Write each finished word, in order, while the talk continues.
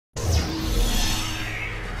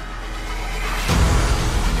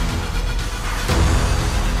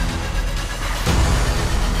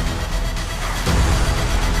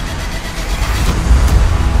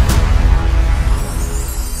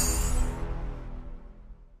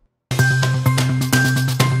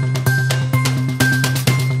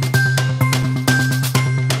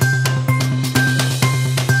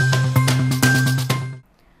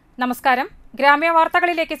നമസ്കാരം. ഗ്രാമ്യ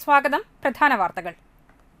വാർത്തകളിലേക്ക് സ്വാഗതം. പ്രധാന വാർത്തകൾ.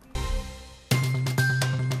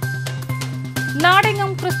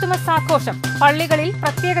 നാടെങ്ങും ക്രിസ്തുമസ് ആഘോഷം. പള്ളികളിൽ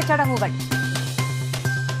പ്രത്യേക ചടങ്ങുകൾ.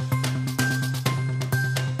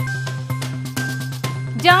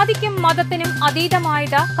 ജാതിക്കും മതത്തിനും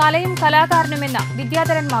അതീതമായത് കലയും കലാകാരനുമെന്ന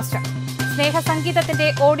വിദ്യാധരൻ മാസ്റ്റർ. സ്നേഹസംഗീതത്തിന്റെ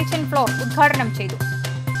ഓഡിഷൻ ഫ്ലോർ ഉദ്ഘാടനം ചെയ്തു.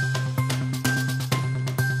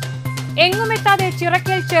 എങ്ങുമെത്താതെ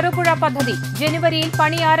ചിറക്കൽ ചെറുപുഴ പദ്ധതി ജനുവരിയിൽ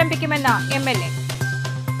പണി ആരംഭിക്കുമെന്ന MLA.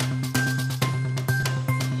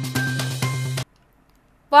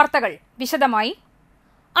 വാർത്തകൾ വിശദമായി.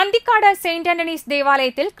 അന്തിക്കാട് സെയിന്റ് ആന്റണീസ്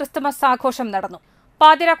ദേവാലയത്തിൽ ക്രിസ്തുമസ് ആഘോഷം നടന്നു.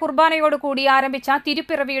 പാതിര കുർബാനയോടുകൂടി ആരംഭിച്ച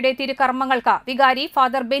തിരുപ്പിറവിയുടെ തിരുകർമ്മങ്ങൾക്ക് വികാരി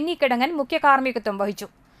ഫാദർ ബെന്നി കിടങ്ങൻ മുഖ്യ കാർമ്മികത്വം വഹിച്ചു.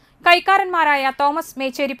 കൈക്കാരന്മാരായ Thomas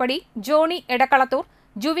Mecheripady, Johnny Edakkalathur,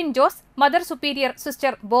 Juvin Jose, mother superior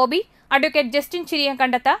sister Bobby, advocate Justin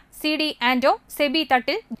Chiriyankandath, CD Anto, SEBI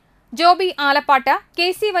തട്ടിൽ, ജോബി ആലപ്പാട്ട്,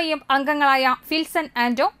 KCYM അംഗങ്ങളായ ഫിൽസൺ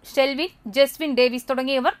ആന്റോ, ഷെൽവിൻ, ജസ്വിൻ ഡേവിസ്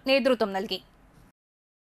തുടങ്ങിയവർ നേതൃത്വം നൽകി.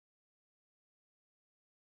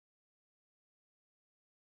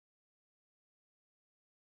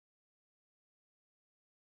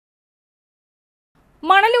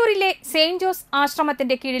 മണലൂരിലെ സെയിന്റ് ജോസ്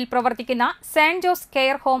ആശ്രമത്തിന്റെ കീഴിൽ പ്രവർത്തിക്കുന്ന saint Jose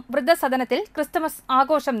care home വൃദ്ധസദനത്തിൽ Christmas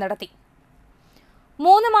ആഘോഷം നടത്തി.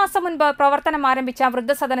 3 മാസം മുൻപ് പ്രവർത്തനം ആരംഭിച്ച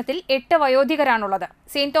വൃദ്ധസദനത്തിൽ 8 വയോധികരാണുള്ളത്.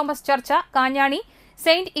 Saint Thomas church Kanjani,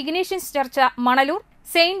 Saint ഇഗ്നേഷ്യൻസ് church Manalur,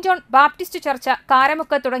 Saint John Baptist church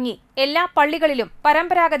Karamukku തുടങ്ങി എല്ലാ പള്ളികളിലും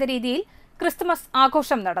പരമ്പരാഗത രീതിയിൽ ക്രിസ്തുമസ്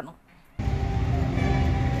ആഘോഷം നടന്നു.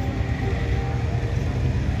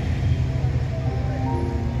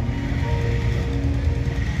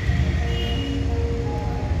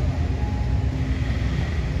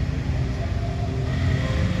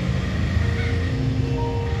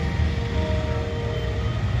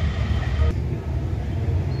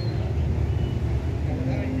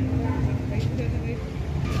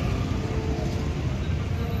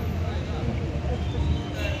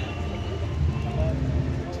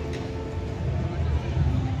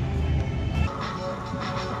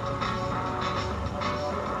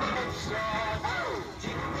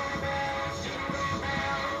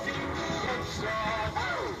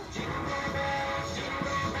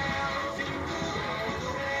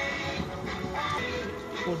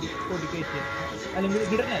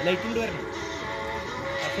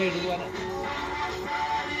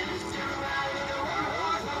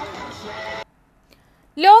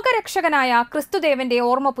 ലോകരക്ഷകനായ ക്രിസ്തുദേവന്റെ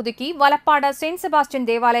ഓർമ്മ പുതുക്കി വലപ്പാട് സെന്റ് സെബാസ്റ്റ്യൻ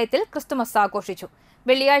ദേവാലയത്തിൽ ക്രിസ്തുമസ് ആഘോഷിച്ചു.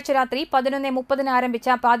 വെള്ളിയാഴ്ച രാത്രി 11:30 ആരംഭിച്ച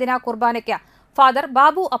പാതിര കുർബാനയ്ക്ക് ഫാദർ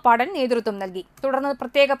ബാബു അപ്പാടൻ നേതൃത്വം നൽകി. തുടർന്ന്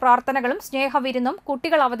പ്രത്യേക പ്രാർത്ഥനകളും സ്നേഹവിരുന്നും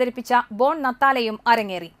കുട്ടികൾ അവതരിപ്പിച്ച ബോൺ നത്താലയും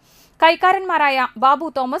അരങ്ങേറി. കൈക്കാരന്മാരായ Babu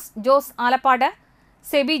Thomas, Jose Alappad,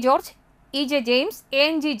 SEBI George, EJ James,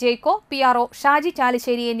 ANG ജേക്കോ, PRO Shaji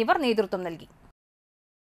Chalissery എന്നിവർ നേതൃത്വം നൽകി.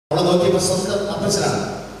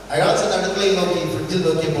 അയാൾ അടുക്കളയിൽ നോക്കി, ഫ്രിഡ്ജിൽ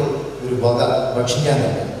നോക്കിയപ്പോൾ ഒരു വക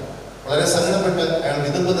ഭക്ഷിക്കാനില്ല. വളരെ സങ്കടപ്പെട്ട് അയാൾ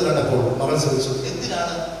വിതുമ്പുന്നത് കണ്ടപ്പോൾ മകൾ ചോദിച്ചു,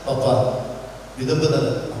 എന്തിനാണ് പപ്പ വിതുമ്പുന്നത്?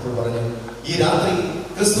 അപ്പോൾ പറഞ്ഞു, ഈ രാത്രി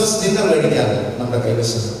ക്രിസ്മസ് ഡിന്നർ കഴിക്കാൻ നമ്മുടെ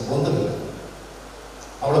കൈവശം ഒന്നുമില്ല.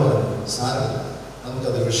 അവൾ പറഞ്ഞു, സാരമില്ല,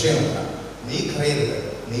 നമുക്കത് വിഷയമല്ല, നീ കരയരുത്,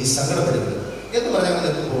 നീ സങ്കടപ്പെടരുത് എന്ന് പറഞ്ഞാൽ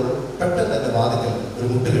നിൽക്കുമ്പോൾ പെട്ടെന്ന് എൻ്റെ വാതിൽ ഒരു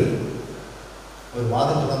മുട്ടുകൾ. ഒരു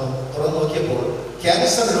വാതിൽ തുറന്നു നോക്കിയപ്പോൾ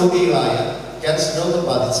ക്യാൻസർ രോഗം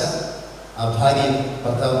ബാധിച്ച ആ ഭാര്യയും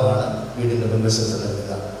ഭർത്താവുമാണ് വീടിൻ്റെ മുൻവശത്ത്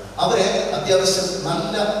നിൽക്കുക. അവരെ അത്യാവശ്യം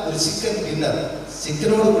നല്ല ഒരു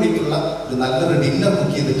ചിക്കനോട് കൂടിയിട്ടുള്ള ഒരു നല്ലൊരു ഡിന്നർ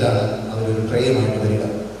ബുക്ക് ചെയ്തിട്ടാണ് അവരൊരു ട്രേയുമായിട്ട് വരിക.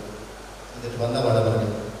 എന്നിട്ട് വന്നപാടെ പറഞ്ഞു,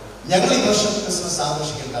 ഞങ്ങൾ ഈ വർഷം ക്രിസ്മസ്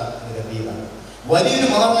ആഘോഷിക്കേണ്ട എന്ന് കരുതിയതാണ്. വലിയൊരു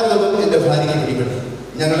മഹാമാരോഗം എൻ്റെ ഭാര്യയ്ക്ക് പിടിപെട്ടു.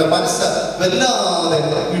 ഞങ്ങളുടെ മനസ്സ് വല്ലാതെ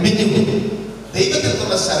ഇടിഞ്ഞു. ദൈവത്തിൽ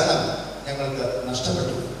നിന്നുള്ള ശരണം ഞങ്ങൾക്ക്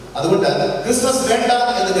നഷ്ടപ്പെട്ടു. അതുകൊണ്ട് ക്രിസ്മസ് വേണ്ട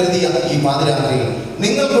എന്ന് കരുതിയ ഈ പാതിരാത്രിയിൽ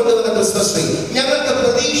നിങ്ങൾ കൊണ്ടുവന്ന ക്രിസ്മസ് ട്രീ ഞങ്ങൾക്ക്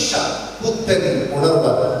പ്രതീക്ഷ, പുത്തൻ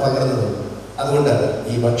ഉണർവ് പകർന്നു. അതുകൊണ്ട്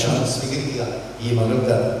ഈ ഭക്ഷണം സ്വീകരിക്കുക, ഈ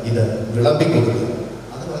മകൾക്ക് ഇത് വിളമ്പിക്കൊടുക്കുക.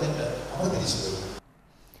 അത് പറഞ്ഞിട്ട് അവർ തിരിച്ചുപോയി.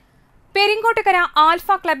 പെരിങ്ങോട്ടുകര ആൽഫ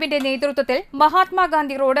ക്ലബിന്റെ നേതൃത്വത്തിൽ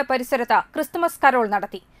മഹാത്മാഗാന്ധി റോഡ് പരിസരത്ത് ക്രിസ്തുമസ് കരോൾ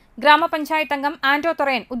നടത്തി. ഗ്രാമപഞ്ചായത്ത് അംഗം ആന്റോ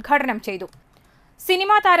തൊറയൻ ഉദ്ഘാടനം ചെയ്തു.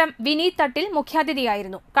 സിനിമാ താരം വിനീത് തട്ടിൽ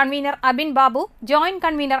മുഖ്യാതിഥിയായിരുന്നു. Convener Abin Babu, joint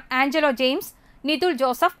convener Angelo James, നിതുൽ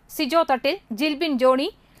Joseph, Sijo തട്ടിൽ, ജിൽബിൻ ജോണി,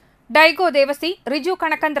 ഡൈഗോ ദേവസി, റിജു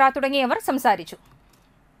കണക്കന്ത്ര തുടങ്ങിയവർ സംസാരിച്ചു.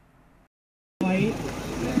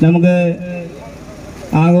 നമുക്ക്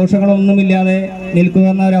ആഘോഷങ്ങളൊന്നുമില്ലാതെ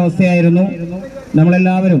നിൽക്കുന്ന ഒരവസ്ഥയായിരുന്നു.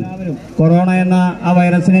 നമ്മളെല്ലാവരും കൊറോണ എന്ന ആ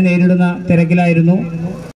വൈറസിനെ നേരിടുന്ന തിരക്കിലായിരുന്നു.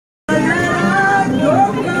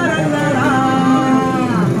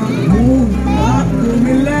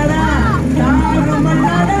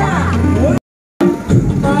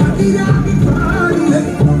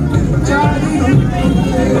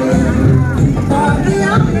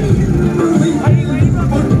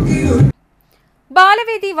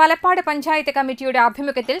 ബാലവേദി വലപ്പാട് പഞ്ചായത്ത് കമ്മിറ്റിയുടെ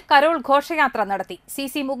ആഭിമുഖ്യത്തിൽ കരോൾ ഘോഷയാത്ര നടത്തി.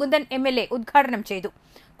 CC മുകുന്ദൻ MLA ഉദ്ഘാടനം ചെയ്തു.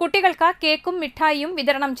 കുട്ടികൾക്ക് കേക്കും മിഠായിയും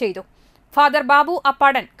വിതരണം ചെയ്തു. ഫാദർ ബാബു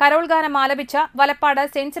അപ്പാടൻ കരോൾ ഗാനം ആലപിച്ച വലപ്പാട്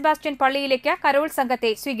സെന്റ് സെബാസ്റ്റ്യൻ പള്ളിയിലേക്ക് കരോൾ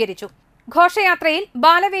സംഘത്തെ സ്വീകരിച്ചു. ഘോഷയാത്രയിൽ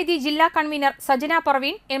ബാലവേദി ജില്ലാ convener Sajana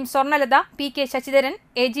Parveen, M Swarnalatha, PK Sasidharan,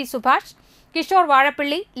 AG Subhash, Kishore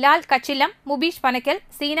Vazhappally, Lal കച്ചില്ലം, Mubeesh Panakkal,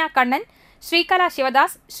 Seena Kannan, Sreekala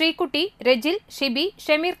Sivadas, Sreekutty, Rajil, Shibi,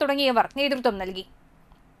 Shameer തുടങ്ങിയവർ നേതൃത്വം നൽകി.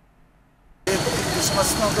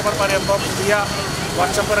 ക്രിസ്മസ് നമുക്ക് പറയുമ്പോൾ പുതിയ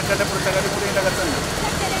വർഷം പിറക്കേണ്ട പ്രത്യേകത കൂടി ഇതിനകത്തുണ്ട്.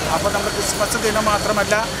 അപ്പോൾ നമ്മൾ ക്രിസ്മസ് ദിനം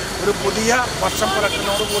മാത്രമല്ല, ഒരു പുതിയ വർഷം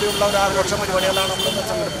പിറക്കുന്നതോടുകൂടിയുള്ള ഒരു ആഘോഷ പരിപാടികളാണ് നമ്മൾ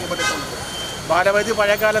സംഘടിപ്പിക്കപ്പെട്ടിട്ടുള്ളത്. ബാലവേദി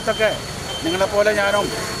പഴയ കാലത്തൊക്കെ നിങ്ങളെപ്പോലെ ഞാനും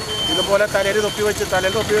ഇതുപോലെ തലയിൽ തൊപ്പി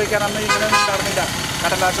വയ്ക്കാൻ അന്ന് ഇങ്ങനെയൊന്നും ഉണ്ടായിരുന്നില്ല.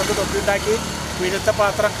 കടലാസൊക്കെ തൊപ്പി ഉണ്ടാക്കി വീഴത്ത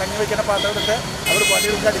പാത്രം, കഞ്ഞി വയ്ക്കുന്ന പാത്രം എടുത്ത് അവർ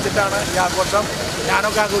പണിയെടുത്ത് അടിച്ചിട്ടാണ് ഈ ആഘോഷം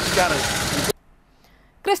ഞാനൊക്കെ ആഘോഷിക്കാറ്.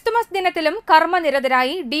 ക്രിസ്തുമസ് ദിനത്തിലും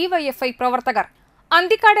കർമ്മനിരതരായി DYFI പ്രവർത്തകർ.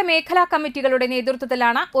 അന്തിക്കാട് മേഖലാ കമ്മിറ്റികളുടെ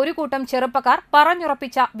നേതൃത്വത്തിലാണ് ഒരു കൂട്ടം ചെറുപ്പക്കാർ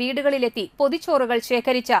പറഞ്ഞുറപ്പിച്ച വീടുകളിലെത്തി പൊതിച്ചോറുകൾ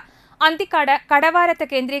ശേഖരിച്ച അന്തിക്കാട് കടവാരത്ത്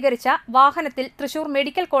കേന്ദ്രീകരിച്ച വാഹനത്തിൽ തൃശൂർ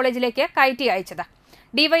മെഡിക്കൽ കോളേജിലേക്ക് കയറ്റി അയച്ചത്.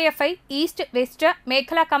 DYFI ഈസ്റ്റ് വെസ്റ്റ്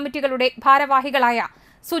മേഖലാ കമ്മിറ്റികളുടെ ഭാരവാഹികളായ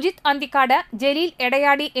സുജിത് അന്തിക്കാട്, ജലീൽ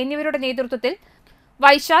എടയാടി എന്നിവരുടെ നേതൃത്വത്തിൽ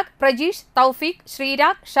വൈശാഖ്, പ്രജീഷ്, തൗഫീഖ്,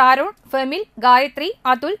 ശ്രീരാഗ്, ഷാരോൺ, ഫെമിൽ, ഗായത്രി,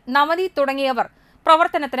 അതുൽ, നവനീത് തുടങ്ങിയവർ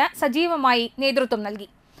പ്രവർത്തനത്തിന് സജീവമായി നേതൃത്വം നൽകി.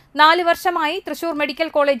 4 വർഷമായി തൃശൂർ മെഡിക്കൽ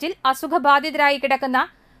കോളേജിൽ അസുഖബാധിതരായി കിടക്കുന്ന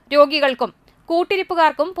രോഗികൾക്കും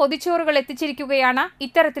കൂട്ടിരിപ്പുകാർക്കും പൊതിച്ചോറുകൾ എത്തിച്ചിരിക്കുകയാണ്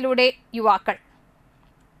ഇത്തരത്തിലൂടെ യുവാക്കൾ.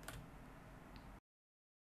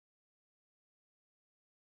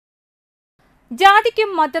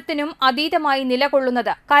 ജാതിക്കും മതത്തിനും അതീതമായി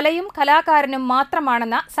നിലകൊള്ളുന്നത് കലയും കലാകാരനും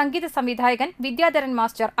മാത്രമാണെന്ന് സംഗീത സംവിധായകൻ വിദ്യാധരൻ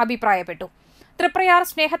മാസ്റ്റർ അഭിപ്രായപ്പെട്ടു. തൃപ്രയാർ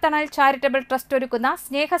സ്നേഹത്തണൽ ചാരിറ്റബിൾ ട്രസ്റ്റ് ഒരുക്കുന്ന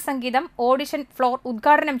സ്നേഹസംഗീതം ഓഡിഷൻ ഫ്ലോർ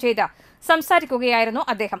ഉദ്ഘാടനം ചെയ്ത് സംസാരിക്കുകയായിരുന്നു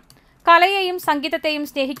അദ്ദേഹം. കലയെയും സംഗീതത്തെയും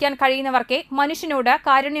സ്നേഹിക്കാൻ കഴിയുന്നവർക്കേ മനുഷ്യനോട്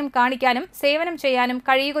കാരുണ്യം കാണിക്കാനും സേവനം ചെയ്യാനും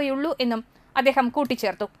കഴിയുകയുള്ളൂ എന്നും അദ്ദേഹം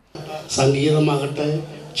കൂട്ടിച്ചേർത്തു. സംഗീതമാകട്ടെ,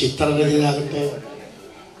 ചിത്രരചനയാകട്ടെ,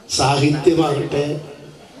 സാഹിത്യമാകട്ടെ,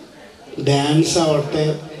 ഡാൻസ് ആവട്ടെ,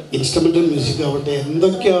 ഇൻസ്ട്രുമെൻ്റൽ മ്യൂസിക് ആവട്ടെ,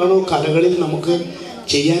 എന്തൊക്കെയാണോ കലകളിൽ നമുക്ക്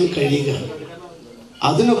ചെയ്യാൻ കഴിയുക,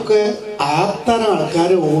 അതിനൊക്കെ ആത്തരം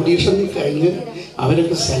ആൾക്കാരെ ഓഡീഷൻ കഴിഞ്ഞ്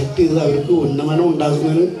അവരൊക്കെ സെലക്ട് ചെയ്ത് അവർക്ക് ഉന്നമനം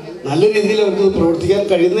ഉണ്ടാകുന്നതിന് നല്ല രീതിയിൽ അവർക്ക് പ്രവർത്തിക്കാൻ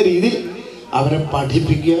കഴിയുന്ന രീതിയിൽ അവരെ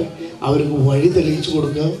പഠിപ്പിക്കുക, അവർക്ക് വഴി തെളിയിച്ചു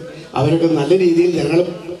കൊടുക്കുക, അവരൊക്കെ നല്ല രീതിയിൽ ജനങ്ങൾ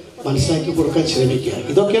മനസ്സിലാക്കി കൊടുക്കാൻ ശ്രമിക്കുക.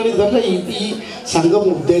 ഇതൊക്കെയാണ് ഇതല്ല ഈ സംഘം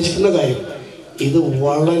ഉദ്ദേശിക്കുന്ന കാര്യം. ഇത്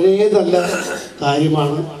വളരെ നല്ല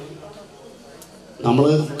കാര്യമാണ്. നമ്മൾ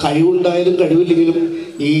കഴിവുണ്ടായാലും കഴിവില്ലെങ്കിലും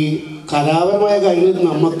ഈ കലാപരമായ കാര്യങ്ങളിൽ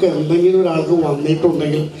നമുക്ക് എന്തെങ്കിലും ഒരാൾക്ക്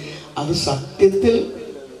വന്നിട്ടുണ്ടെങ്കിൽ അത് സത്യത്തിൽ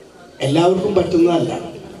എല്ലാവർക്കും പറ്റുന്നതല്ല.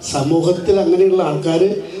 സമൂഹത്തിൽ അങ്ങനെയുള്ള ആൾക്കാർ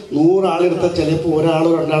 100 ആളെടുത്താൽ ചിലപ്പോൾ ഒരാളോ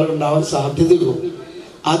 2 ആളോ ഉണ്ടാവാൻ സാധ്യതയുള്ളൂ.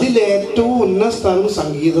 അതിലേറ്റവും ഉന്നത സ്ഥാനം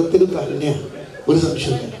സംഗീതത്തിന് തന്നെയാണ്, ഒരു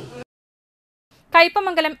സംശയമില്ല.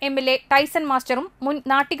 കയ്പമംഗലം MLA ടൈസൺ മാസ്റ്ററും മുൻ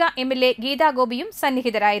നാട്ടിക MLA ഗീതാ ഗോപിയും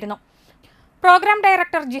സന്നിഹിതരായിരുന്നു. പ്രോഗ്രാം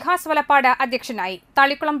ഡയറക്ടർ ജിഹാസ് വലപ്പാട് അധ്യക്ഷനായി.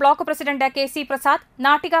 Thalikkulam block president KC Prasad,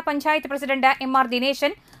 Nattika panchayat president MR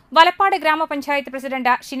Dineshan, Valappad ഗ്രാമപഞ്ചായത്ത്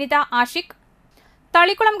പ്രസിഡന്റ് ഷിനിത ആഷിഖ്,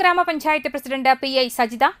 തളിക്കുളം ഗ്രാമപഞ്ചായത്ത് president PI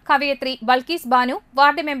Sajitha, കവയത്രി Balkees Banu,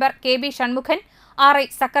 ward member KB Shanmughan, RI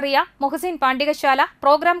Zacharia, Muhsin Pandikashala,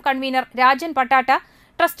 programme convener Rajan Pattat,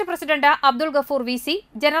 trust president Abdul Gafoor VC,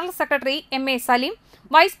 general secretary MA Saleem,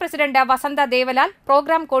 vice president വസന്ത ദേവലാൽ,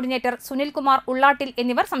 പ്രോഗ്രാം കോർഡിനേറ്റർ സുനിൽകുമാർ ഉള്ളാട്ടിൽ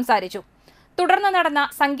എന്നിവർ സംസാരിച്ചു. തുടർന്ന് നടന്ന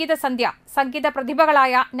സംഗീത സന്ധ്യ സംഗീത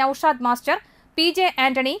പ്രതിഭകളായ നൌഷാദ് മാസ്റ്റർ, PJ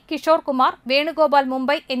ആന്റണി, കിഷോർ കുമാർ, വേണുഗോപാൽ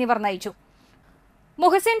മുംബൈ എന്നിവർ നയിച്ചു.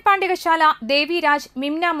 മുഹസിൻ പാണ്ടികശാല, ദേവിരാജ്,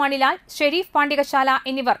 മിംന മണിലാൽ, ഷെരീഫ് പാണ്ടികശാല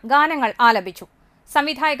എന്നിവർ ഗാനങ്ങൾ ആലപിച്ചു.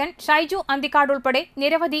 സംവിധായകൻ ഷൈജു അന്തിക്കാട് ഉൾപ്പെടെ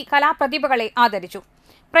നിരവധി കലാപ്രതിഭകളെ ആദരിച്ചു.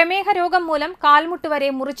 പ്രമേഹ രോഗം മൂലം കാൽമുട്ട് വരെ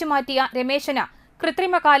മുറിച്ചുമാറ്റിയ രമേശന്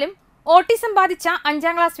കൃത്രിമകാലും, ഓട്ടിസം ബാധിച്ച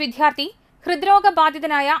 5ാം ക്ലാസ് വിദ്യാർത്ഥി,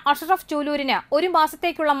 ഹൃദ്രോഗബാധിതനായ അഷ്റഫ് ചൂലൂരിന് 1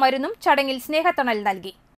 മാസത്തേക്കുള്ള മരുന്നും ചടങ്ങിൽ സ്നേഹത്തണൽ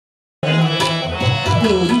നൽകി.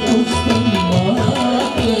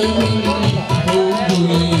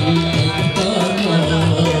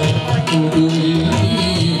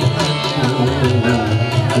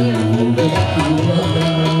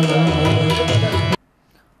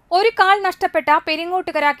 ഒരു കാൽ നഷ്ടപ്പെട്ട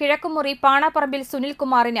പെരിങ്ങോട്ടുകര കിഴക്കുമുറി പാണാപ്പറമ്പിൽ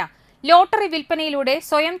സുനിൽകുമാറിന് ലോട്ടറി വിൽപ്പനയിലൂടെ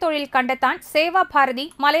സ്വയം തൊഴിൽ കണ്ടെത്താൻ സേവാഭാരതി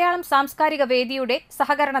മലയാളം സാംസ്കാരിക വേദിയുടെ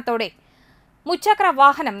സഹകരണത്തോടെ മുച്ചക്ര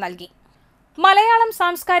വാഹനം നൽകി. മലയാളം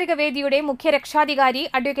സാംസ്കാരിക വേദിയുടെ മുഖ്യ രക്ഷാധികാരി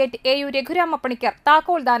അഡ്വക്കേറ്റ് AU രഘുരാമപ്പണിക്കർ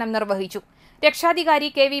താക്കോൽ ദാനം നിർവഹിച്ചു. രക്ഷാധികാരി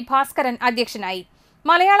KV ഭാസ്കരൻ അധ്യക്ഷനായി.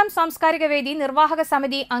 മലയാളം സാംസ്കാരിക വേദി നിർവാഹക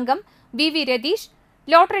സമിതി അംഗം VV രതീഷ്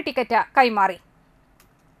ലോട്ടറി ടിക്കറ്റ് കൈമാറി.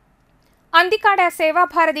 അന്തിക്കാട്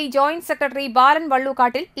സേവാഭാരതി ജോയിന്റ് സെക്രട്ടറി ബാലൻ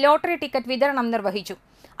വള്ളൂക്കാട്ടിൽ ലോട്ടറി ടിക്കറ്റ് വിതരണം നിർവഹിച്ചു.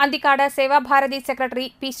 Anthikad Seva Bharati secretary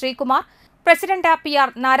P Sreekumar, president P R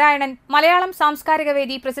Narayanan, Malayalam സാംസ്കാരിക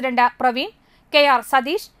വേദി president Praveen, K R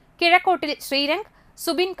Satheesh, കിഴക്കോട്ടിൽ Sreerang,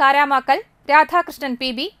 Subin Karamakkal, Radhakrishnan P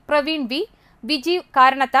B, Praveen V, വിജീവ്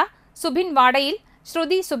കാരണത്ത, Subin വാടയിൽ,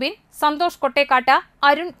 ശ്രുതി സുബിൻ, സന്തോഷ് കൊട്ടേക്കാട്ട,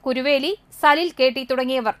 അരുൺ കുരുവേലി, സലിൽ കെ ടി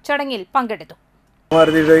തുടങ്ങിയവർ ചടങ്ങിൽ പങ്കെടുത്തു.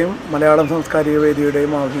 ഭാരതിയുടെയും മലയാളം സാംസ്കാരിക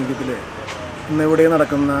വേദിയുടെയും ആഭിമുഖ്യത്തിൽ ഇന്നിവിടെ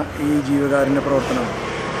നടക്കുന്ന ഈ ജീവകാരുണ്യ പ്രവർത്തനം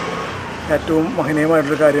ഏറ്റവും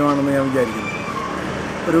മഹനീയമായിട്ടൊരു കാര്യമാണെന്ന് ഞാൻ വിചാരിക്കുന്നു.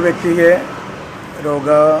 ഒരു വ്യക്തിയെ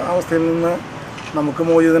രോഗാവസ്ഥയിൽ നിന്ന് നമുക്ക്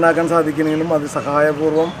മോചിതനാക്കാൻ സാധിക്കണമെങ്കിലും അത്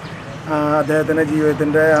സഹായപൂർവ്വം അദ്ദേഹത്തിൻ്റെ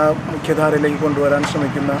ജീവിതത്തിൻ്റെ ആ മുഖ്യധാരയിലേക്ക് കൊണ്ടുവരാൻ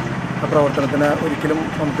ശ്രമിക്കുന്ന ആ പ്രവർത്തനത്തിന് ഒരിക്കലും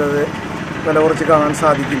നമുക്കത് വില കുറച്ച് കാണാൻ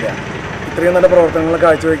സാധിക്കില്ല. ഇത്രയും നല്ല പ്രവർത്തനങ്ങൾ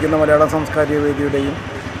കാഴ്ചവെക്കുന്ന മലയാളം സാംസ്കാരിക വേദിയുടെയും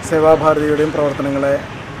സേവാഭാരതിയുടെയും പ്രവർത്തനങ്ങളെ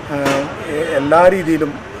എല്ലാ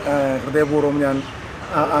രീതിയിലും ഹൃദയപൂർവ്വം ഞാൻ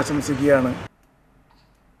ആശംസിക്കുകയാണ്.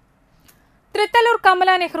 Thrithallur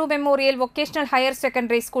Kamala Nehru memorial vocational higher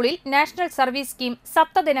secondary സ്കൂളിൽ നാഷണൽ സർവീസ് സ്കീം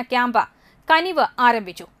സപ്തദിന ക്യാമ്പ് കനിവ്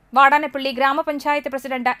ആരംഭിച്ചു. വാടാനപ്പള്ളി ഗ്രാമപഞ്ചായത്ത്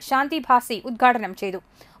പ്രസിഡന്റ് ശാന്തി ഭാസി ഉദ്ഘാടനം ചെയ്തു.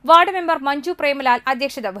 വാർഡ് മെമ്പർ മഞ്ജു പ്രേമലാൽ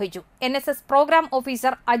അധ്യക്ഷത വഹിച്ചു. NSS programme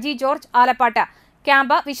officer Aji George Alappad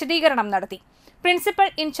camp വിശദീകരണം നടത്തി. Principal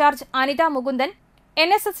in charge Anitha Mukundan,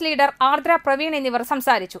 NSS leader ആർദ്ര പ്രവീൺ എന്നിവർ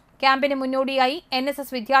സംസാരിച്ചു. ക്യാമ്പിന് മുന്നോടിയായി NSS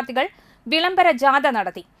വിദ്യാർത്ഥികൾ വിളംബര ജാഥ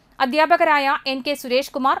നടത്തി. അധ്യാപകരായ NK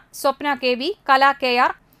സുരേഷ് കുമാർ, സ്വപ്ന KV, കല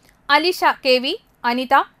KR, Alisha KV,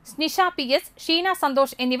 Anitha, Snisha PS, Sheena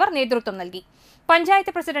Santhosh എന്നിവർ നേതൃത്വം നൽകി.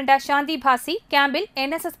 പഞ്ചായത്ത് പ്രസിഡന്റ് ശാന്തി ഭാസി ക്യാമ്പിൽ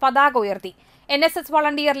NSS പതാക ഉയർത്തി. NSS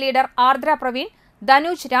വളണ്ടിയർ ലീഡർ ആർദ്ര പ്രവീൺ,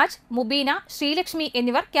 ധനുജ് രാജ്, മുബീന, ശ്രീലക്ഷ്മി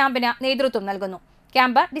എന്നിവർ ക്യാമ്പിന് നേതൃത്വം നൽകുന്നു.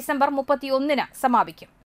 ക്യാമ്പ് ഡിസംബർ 31-ന്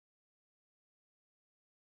സമാപിക്കും.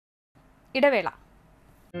 ഇടവേള.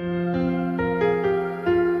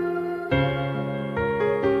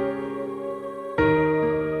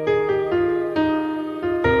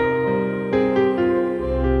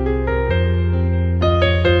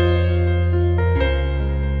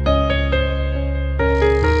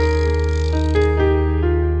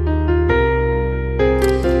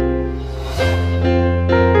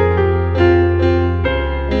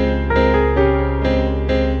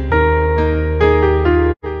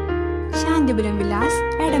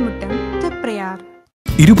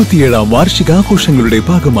 ഇരുപത്തിയേഴാം വാർഷികാഘോഷങ്ങളുടെ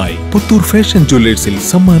ഭാഗമായി പുത്തൂർ ഫാഷൻ ജ്വല്ലേഴ്സിൽ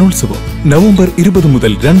സമ്മാനോത്സവം നവംബർ 20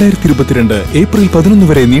 മുതൽ 2022 ഏപ്രിൽ 11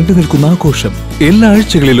 വരെ നീണ്ടുനിൽക്കുന്ന ആഘോഷം. എല്ലാ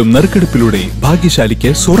ആഴ്ചകളിലും നറുക്കെടുപ്പിലൂടെ ഭാഗ്യശാലിക്ക്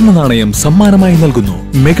സ്വർണ്ണ നാണയം സമ്മാനമായി നൽകുന്നു.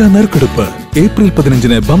 മെഗാ നറുക്കെടുപ്പ് ഏപ്രിൽ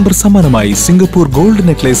 15-ന് ബമ്പർ സമ്മാനമായി Singapore gold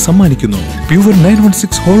necklace സമ്മാനിക്കുന്നു. Pure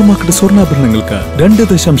 916 hallmarked സ്വർണ്ണാഭരണങ്ങൾക്ക്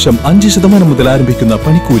 2.5% മുതൽ ആരംഭിക്കുന്ന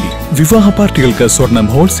പണിക്കൂലി. വിവാഹ പാർട്ടികൾക്ക് സ്വർണം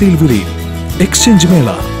ഹോൾസെയിൽ വിലയിൽ. എക്സ്ചേഞ്ച്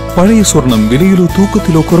മേള. പഴയ സ്വർണം വിലയിലോ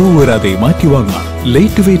തൂക്കത്തിലോ കുറവ് വരാതെ മാറ്റിവാങ്ങാം.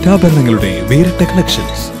 ലൈറ്റ് വെയ്റ്റ് ആഭരണങ്ങളുടെ വേറിട്ട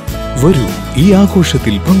കളക്ഷൻസ്. വരൂ, ഈ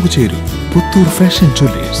ആഘോഷത്തിൽ പങ്കുചേരൂ. Puthur fashion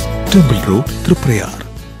Jewellers, temple road, Triprayar.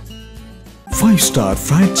 5-star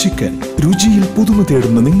fried chicken. രുചിയിൽ പുതുമ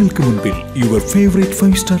തേടുന്ന നിങ്ങൾക്ക് മുൻപിൽ your favourite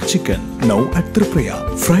 5-star chicken now at Triprayar.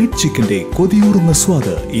 Fried ചിക്കന്റെ കൊതിയൂറുന്ന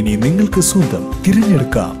സ്വാദ് ഇനി നിങ്ങൾക്ക് സ്വന്തം.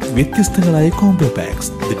 തിരഞ്ഞെടുക്കാം വ്യത്യസ്തങ്ങളായ combo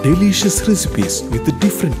pax. The delicious recipes with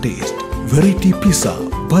different taste. Variety pizza,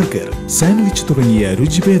 burger, sandwich തുടങ്ങിയ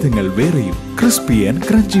രുചിഭേദങ്ങൾ വേറെയും. ക്രിസ്പി ആൻഡ്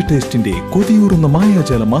ക്രഞ്ചി ടേസ്റ്റിന്റെ കൊതിയൂറുന്ന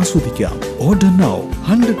മായാജാലം ആസ്വദിക്കാം. Order now.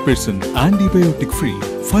 100% antibiotic free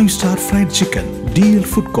 5-star fried chicken. DL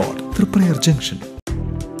food court, Triprayar junction.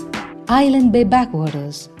 Island Bay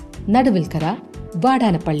Backwaters, Nadavilkara,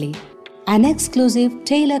 Vadanapalli. An exclusive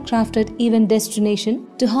tailor-crafted event destination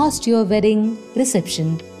to host your wedding, reception,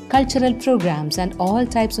 cultural programs and all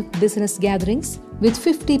types of business gatherings with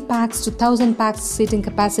 50 packs to 1000 packs seating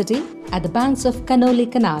capacity at the banks of Kanoli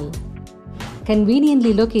Canal.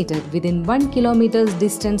 Conveniently located within 1 kilometer's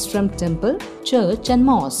distance from temple, church and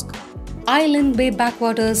mosque. Island Bay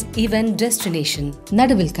Backwaters event destination,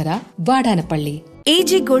 Nadavilkara, Vadanapalli.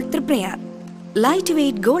 AJ Gold Tripprayar. Light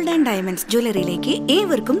weight gold and diamonds ജ്വല്ലറിയിലേക്ക്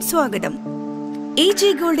ഏവർക്കും സ്വാഗതം.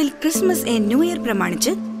 AJ ഗോൾഡിൽ Christmas and new year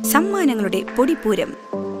പ്രമാണിച്ച് സമ്മാനങ്ങളുടെ പൊടിപ്പൂരം.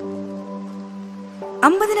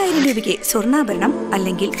 50,000 രൂപയ്ക്ക് സ്വർണ്ണാഭരണം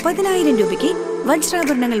അല്ലെങ്കിൽ 10,000 രൂപയ്ക്ക്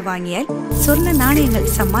വജ്രാഭരണങ്ങൾ വാങ്ങിയാൽ സ്വർണ്ണ നാണയങ്ങൾ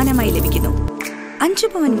സമ്മാനമായി ലഭിക്കുന്നു.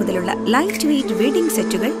 5 പവൻ മുതലുള്ള ലൈറ്റ് വെയ്റ്റ് വെഡിംഗ്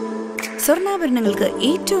സെറ്റുകൾ, സ്വർണ്ണാഭരണങ്ങൾക്ക്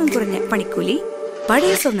ഏറ്റവും കുറഞ്ഞ പണിക്കൂലി,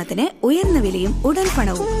 പഴയ സ്വർണത്തിന് ഉയർന്ന വിലയും ഉടൻ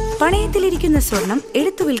പണവും, പണയത്തിലിരിക്കുന്ന സ്വർണം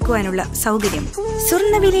എടുത്തു വിൽക്കുവാനുള്ള സൗകര്യം,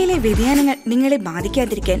 സ്വർണ്ണവിലയിലെ വ്യതിയാനങ്ങൾ നിങ്ങളെ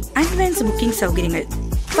ബാധിക്കാതിരിക്കാൻ അഡ്വാൻസ് ബുക്കിംഗ് സൗകര്യങ്ങൾ,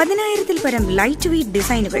 10,000-ൽ പരം ലൈറ്റ് വെയ്റ്റ്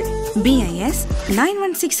ഡിസൈനുകൾ. BIS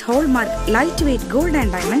 916 hallmark light weight gold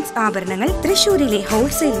and diamonds ആഭരണങ്ങൾ തൃശൂരിലെ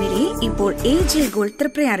ഹോൾസെയിൽ വിലയിൽ ഇപ്പോൾ AJ gold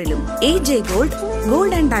തൃപ്രയാറിലും. AJ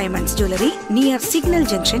gold and diamonds jewellery near signal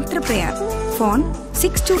junction Triprayar. Phone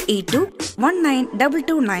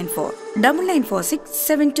 6282192294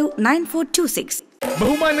 9946729426.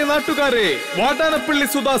 ബഹുമാന്യ നാട്ടുകാരെ, വാടാനപ്പള്ളി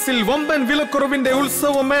സുദാസിൽ വമ്പൻ വിലക്കുറവിന്റെ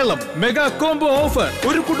ഉത്സവമേളം, മെഗാ കോംബോ ഓഫർ.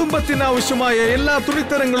 ഒരു കുടുംബത്തിന് ആവശ്യമായ എല്ലാ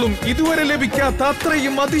തുണിത്തരങ്ങളും ഇതുവരെ ലഭിക്കാത്ത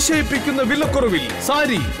അത്രയും അതിശയിപ്പിക്കുന്ന വിലക്കുറവിൽ.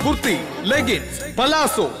 Sari, kurti, leggings,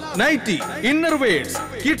 palazzo, nightie, ഇന്നർവെയർസ്,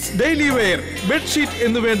 kids daily wear, bedsheet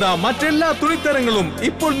എന്നുവേണ്ട മറ്റെല്ലാ തുണിത്തരങ്ങളും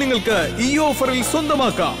ഇപ്പോൾ നിങ്ങൾക്ക് ഈ ഓഫറിൽ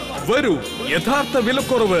സ്വന്തമാക്കാം. വരൂ, യഥാർത്ഥ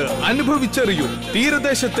വിലക്കുറവ് അനുഭവിച്ചറിയൂ.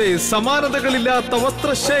 തീരദേശത്തെ സമാനതകളില്ലാത്ത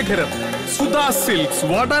വസ്ത്രശേഖരം. Sudha silks,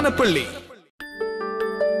 Vadanappally.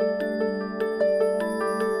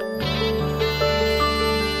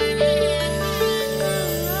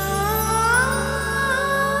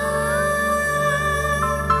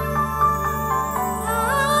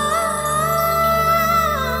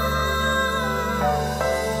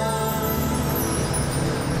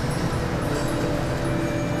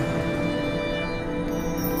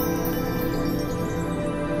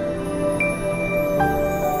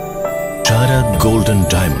 Golden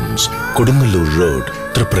diamonds, Kodungallur road,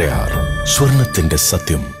 Triprayar. സ്വർണത്തിന്റെ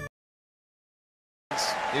സത്യം.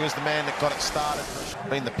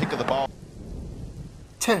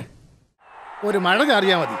 ഒരു മഴ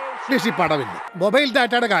ചാറിയാ മതി, പടവില്ല. മൊബൈൽ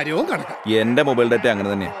ഡാറ്റയുടെ കാര്യവും കണക്കാം. എന്റെ മൊബൈൽ ഡാറ്റ അങ്ങനെ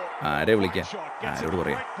തന്നെ. ആരെ വിളിക്കാൻ, ആരോട്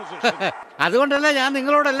പറയാം? അതുകൊണ്ടല്ല ഞാൻ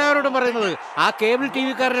നിങ്ങളോട് എല്ലാവരോടും പറയുന്നത്, ആ കേബിൾ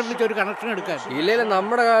TV-കാരനെ വിളിച്ച് ഒരു കണക്ഷൻ എടുക്കാൻ. ഇല്ലെങ്കിൽ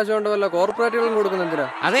നമ്മുടെ കാശ് കൊണ്ട് വല്ല കോർപ്പറേറ്റുകളും കൊടുക്കുന്ന എന്തിനാ?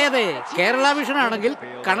 അതെ അതെ, കേരള വിഷൻ ആണെങ്കിൽ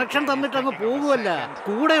കണക്ഷൻ തന്നിട്ടങ്ങ് പോകുമല്ല,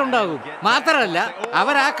 കൂടെ ഉണ്ടാകും. മാത്രമല്ല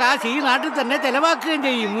അവർ ആ കാശ് ഈ നാട്ടിൽ തന്നെ ചെലവാക്കുകയും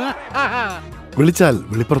ചെയ്യും. വിളിച്ചാൽ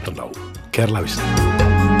വിളിപ്പുറത്തുണ്ടാവും. Kerala vision.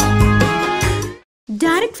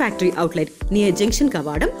 Direct Factory Outlet near Junction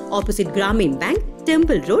Kavadam opposite Gramya Bank,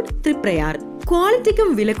 Temple Road, Triprayar. ക്വാളിറ്റിക്കും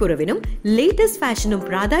വിലക്കുറവിനും latest ഫാഷനും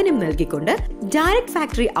പ്രാധാന്യം നൽകിക്കൊണ്ട് direct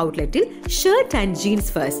factory ഔട്ട്ലെറ്റിൽ shirt and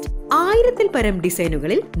jeans first. 1000-ൽ പരം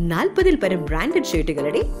ഡിസൈനുകളിൽ 40-ൽ പരം ബ്രാൻഡഡ്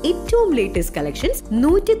ഷർട്ടുകളുടെ ഏറ്റവും ലേറ്റസ്റ്റ് കളക്ഷൻസ്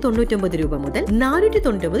 199 രൂപ മുതൽ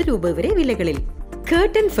 499 രൂപ വരെ വിലകളിൽ.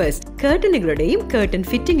 കർട്ടൻ ഫസ്റ്റ്, കർട്ടനുകളുടെയും കർട്ടൻ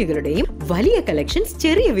ഫിറ്റിംഗുകളുടെയും വലിയ കളക്ഷൻസ്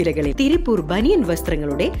ചെറിയ വിലകളിൽ. തിരുപ്പൂർ ബനിയൻ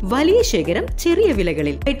വസ്ത്രങ്ങളുടെ വലിയ ശേഖരം ചെറിയ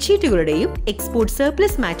വിലകളിൽ. ബെഡ്ഷീറ്റുകളുടെയും എക്സ്പോർട്ട്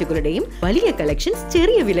സർപ്ലസ് മാറ്റുകളുടെയും വലിയ കളക്ഷൻസ്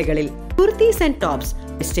ചെറിയ വിലകളിൽ. Kurtis and tops,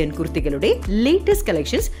 western കുർത്തികളുടെ latest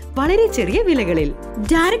collections വളരെ ചെറിയ വിലകളിൽ.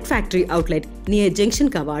 Direct factory outlet near junction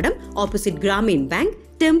കവാടം opposite Gramin bank,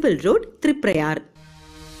 temple road, Triprayar.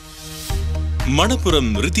 Manappuram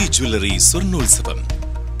Rithi jewellery സ്വർണോത്സവം.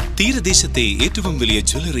 തീരദേശത്തെ ഏറ്റവും വലിയ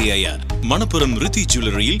ജ്വല്ലറിയായ മണപ്പുറം ഋതി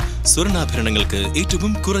ജ്വല്ലറിയിൽ സ്വർണ്ണാഭരണങ്ങൾക്ക്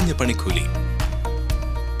ഏറ്റവും കുറഞ്ഞ പണിക്കൂലി.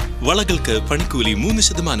 വളകൾക്ക് പണിക്കൂലി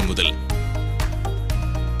 3% മുതൽ,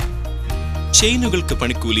 ചെയിനുകൾക്ക്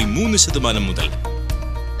പണിക്കൂലി 3% മുതൽ,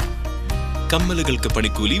 കമ്മലുകൾക്ക്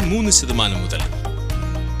പണിക്കൂലി 3% മുതൽ,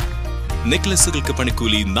 നെക്ലസുകൾക്ക്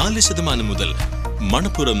പണിക്കൂലി 4% മുതൽ.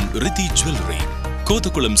 Manappuram Rithi jewellery,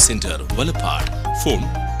 Kothakulam centre, Valappad. Phone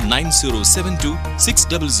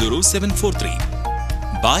 9072600743.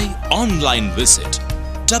 Buy online visit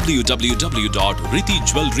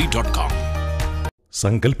www.ritijewelry.com.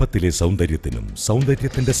 സങ്കല്പത്തിലെ സൗന്ദര്യത്തിനും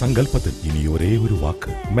സൗന്ദര്യത്തിന്റെ സങ്കല്പത്തിൽ ഇനി ഒരേ ഒരു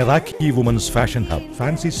വാക്ക്. Meraki women's fashion hub,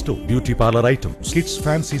 fancy store, beauty parlour items, kids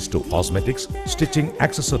fancy store, cosmetics, stitching,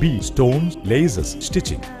 accessory, stones, laces,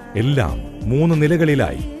 stitching എല്ലാം 3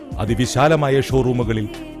 നിലകളിലായി അതിവിശാലമായ ഷോറൂമുകളിൽ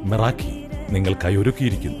മെറാക്കി നിങ്ങൾക്കായി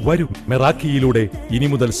ഒരുക്കിയിരിക്കുന്നു. വരൂ, മെറാക്കിയിലൂടെ ഇനി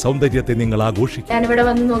മുതൽ സൗന്ദര്യത്തെ നിങ്ങൾ ആഘോഷിക്കും. ഞാനിവിടെ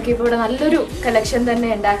വന്ന് നോക്കിയപ്പോൾ ഇവിടെ നല്ലൊരു കളക്ഷൻ തന്നെ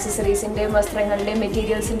ഉണ്ട്. ആക്സസറീസിന്റെയും വസ്ത്രങ്ങളുടെയും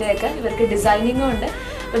മെറ്റീരിയൽസിന്റെയും ഒക്കെ ഇവർക്ക് ഡിസൈനിങ്ങും ഉണ്ട്.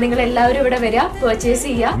 അപ്പൊ നിങ്ങൾ എല്ലാവരും ഇവിടെ വരിക, പർച്ചേസ്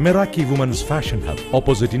ചെയ്യുക. Meraki women's fashion hub,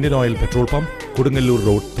 opposite Indian oil petrol pump, Kodungallur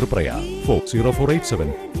road, Triprayar.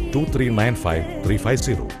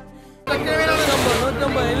 04872395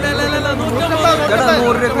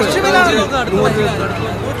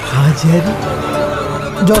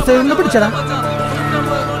 ജോസഫിനെ പിടിച്ചടാ.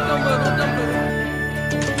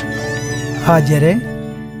 ഹാജരെ.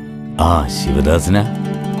 ആ ശിവദാസന,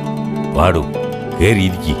 പാടൂ,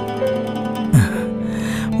 കേറിയിരിക്കി.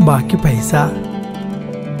 ബാക്കി പൈസ.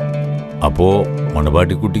 അപ്പോ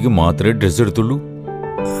മണവാട്ടിക്കുട്ടിക്ക് മാത്രമേ ഡ്രസ് എടുത്തുള്ളൂ?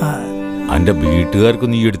 അന്റെ വീട്ടുകാർക്ക്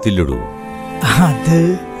നീ എടുത്തില്ലടൂ? അത്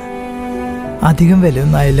അധികം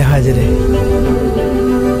വിലയൊന്നും ആയില്ല ഹാജരെ.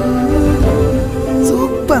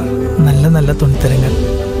 സൂപ്പർ നല്ല നല്ല തുണിത്തരങ്ങൾ,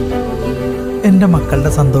 എന്റെ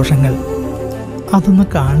മക്കളുടെ സന്തോഷങ്ങൾ, അതൊന്ന്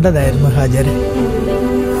കാണേണ്ടതായിരുന്നു ഹാജരെ.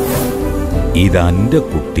 ഇതെന്റെ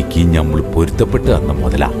കുട്ടിക്ക് നമ്മൾ പൊരുത്തപ്പെട്ട് തന്ന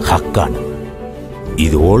മുതല ഹക്കാണ്.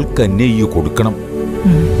 ഇതോൾക്കന്നെ ഈ കൊടുക്കണം.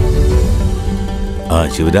 ആ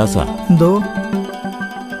ശിവദാസ, എന്തോ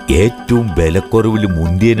ഏറ്റവും വിലക്കുറവിൽ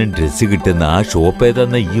മുന്തിയനും ഡ്രസ് കിട്ടുന്ന ആ ഷോപ്പ്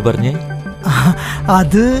ഏതാന്ന ഈ പറഞ്ഞേ?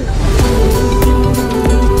 അത്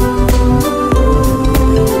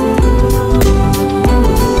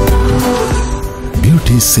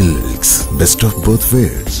Beauty Silks, best of both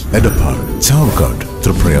worlds. Edapar, Chavakad,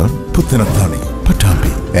 Tripura, Puttanathani,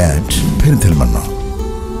 Patambi, and Perinthalmanna.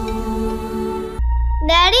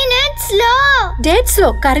 Daddy, net slow. Dead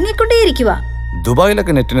slow. കറങ്ങിക്കൊണ്ടേയിരിക്കുക.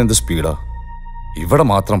 ദുബായിലൊക്കെ നെറ്റിന് എന്ത് സ്പീഡാ, ഇവിടെ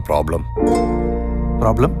മാത്രം problem.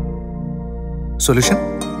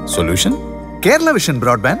 Solution Kerala vision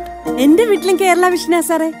broadband. എന്റെ വീട്ടിലും കേരള വിഷനാ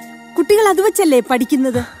സാറേ. കുട്ടികൾ അത് വെച്ചല്ലേ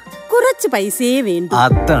പഠിക്കുന്നത്. കുറച്ച് പൈസയെ വേണ്ടു.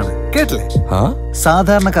 അതാണ് കേട്ടില്ലേ?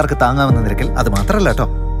 സാധാരണക്കാർക്ക് താങ്ങാവുന്ന നിരക്കിൽ. അത് മാത്രല്ല കേട്ടോ,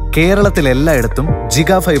 കേരളത്തിൽ എല്ലായിടത്തും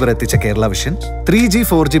ജിഗാ ഫൈബർ എത്തിച്ച Kerala vision 3G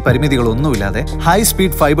 4G പരിമിതികളൊന്നുമില്ലാതെ high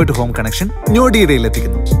speed fibre to home connection ഞൊടിയിടയിൽ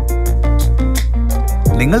എത്തിക്കുന്നു.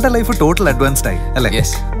 നിങ്ങളുടെ ലൈഫ് ടോട്ടൽ അഡ്വാൻസ്ഡ് ആയി അല്ലേ?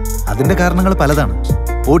 അതിന്റെ കാരണങ്ങൾ പലതാണ്.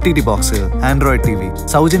 OTT ബോക്സ്, ആൻഡ്രോയിഡ് TV,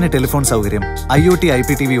 സൗജന്യ ടെലിഫോൺ സൗകര്യം, IoT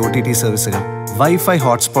IPTV OTT സർവീസുകൾ, wifi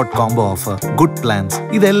hotspot combo offer, good plans,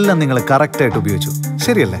 ഇതെല്ലാം നിങ്ങൾ കറക്റ്റ് ആയിട്ട് ഉപയോഗിച്ചു,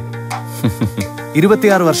 ശരിയല്ലേ?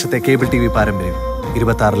 26 വർഷത്തെ കേബിൾ TV പാരമ്പര്യം,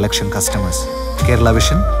 26 ലക്ഷം കസ്റ്റമേഴ്സ്. കേരള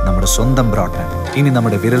വിഷൻ നമ്മുടെ സ്വന്തം ബ്രോഡ്ബാൻഡ്, ഇനി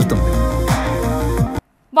നമ്മുടെ വിരൽത്തുമ്പിൽ.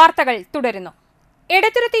 വാർത്തകൾ തുടരുന്നു.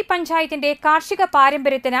 എടത്തുരുത്തി പഞ്ചായത്തിന്റെ കാർഷിക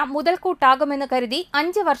പാരമ്പര്യത്തിന് മുതൽക്കൂട്ടാകുമെന്ന് കരുതി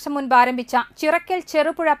 5 വർഷം മുൻപ് ആരംഭിച്ച ചിറക്കൽ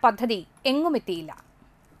ചെറുപുഴ പദ്ധതി എങ്ങുമെത്തിയില്ല.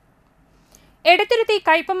 എടത്തുരുത്തി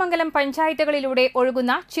കയ്പമംഗലം പഞ്ചായത്തുകളിലൂടെ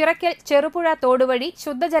ഒഴുകുന്ന ചിറക്കൽ ചെറുപുഴ തോടുവഴി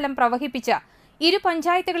ശുദ്ധജലം പ്രവഹിപ്പിച്ച് ഇരു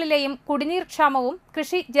പഞ്ചായത്തുകളിലെയും കുടിനീർ ക്ഷാമവും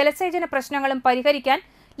കൃഷി ജലസേചന പ്രശ്നങ്ങളും പരിഹരിക്കാൻ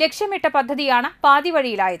ലക്ഷ്യമിട്ട പദ്ധതിയാണ്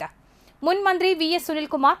പാതിവഴിയിലായത്. മുൻ മന്ത്രി VS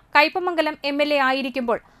സുനിൽകുമാർ കയ്പമംഗലം MLA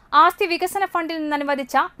ആയിരിക്കുമ്പോൾ ആസ്തി വികസന ഫണ്ടിൽ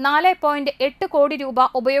നിന്നനുവദിച്ച 4.8 കോടി രൂപ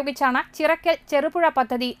ഉപയോഗിച്ചാണ് ചിറക്കൽ ചെറുപുഴ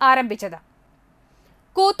പദ്ധതി ആരംഭിച്ചത്.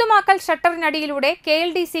 കൂത്തുമാക്കൽ ഷട്ടറിനടിയിലൂടെ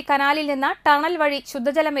KLDC കനാലിൽ നിന്ന് ടണൽ വഴി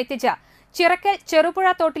ശുദ്ധജലം എത്തിച്ച് ചിറക്കൽ ചെറുപുഴ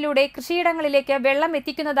തോട്ടിലൂടെ കൃഷിയിടങ്ങളിലേക്ക് വെള്ളം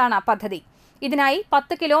എത്തിക്കുന്നതാണ് പദ്ധതി. ഇതിനായി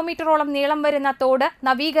 10 കിലോമീറ്ററോളം നീളം വരുന്ന തോട്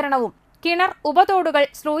നവീകരണവും കിണർ, ഉപതോടുകൾ,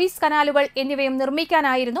 സ്ലൂയിസ് കനാലുകൾ എന്നിവയും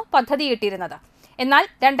നിർമ്മിക്കാനായിരുന്നു പദ്ധതിയിട്ടിരുന്നത്. എന്നാൽ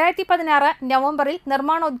 2016 നവംബറിൽ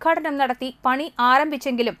നിർമ്മാണോദ്ഘാടനം നടത്തി പണി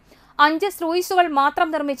ആരംഭിച്ചെങ്കിലും 5 സ്ലൂയിസുകൾ മാത്രം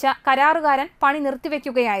നിർമ്മിച്ച കരാറുകാരൻ പണി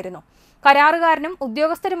നിർത്തിവെക്കുകയായിരുന്നു. കരാറുകാരനും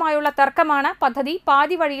ഉദ്യോഗസ്ഥരുമായുള്ള തർക്കമാണ് പദ്ധതി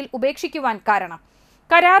പാതിവഴിയിൽ ഉപേക്ഷിക്കുവാൻ കാരണം.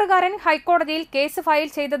 കരാറുകാരൻ ഹൈക്കോടതിയിൽ കേസ് ഫയൽ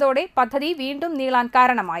ചെയ്തതോടെ പദ്ധതി വീണ്ടും നീളാൻ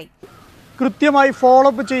കാരണമായി. കൃത്യമായി ഫോളോ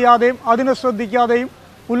അപ്പ് ചെയ്യാതെയും അതിനെ ശ്രദ്ധിക്കാതെയും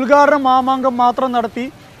ഉദ്ഘാടന മാമാങ്കം മാത്രം നടത്തി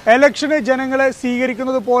ഇലക്ഷന് ജനങ്ങളെ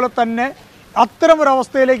സ്വീകരിക്കുന്നത് പോലെ തന്നെ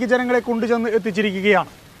അത്തരമൊരവസ്ഥയിലേക്ക് ജനങ്ങളെ കൊണ്ടുചെന്ന് എത്തിച്ചിരിക്കുകയാണ്.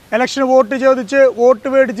 ഇലക്ഷന് വോട്ട് ചോദിച്ച് വോട്ട്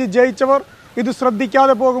മേടിച്ച് ജയിച്ചവർ ഇത്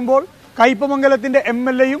ശ്രദ്ധിക്കാതെ പോകുമ്പോൾ കയ്പമംഗലത്തിൻ്റെ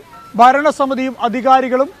MLAയും ഭരണസമിതിയും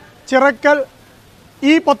അധികാരികളും ചിറക്കൽ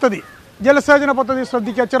ഈ പദ്ധതി ജലസേചന പദ്ധതി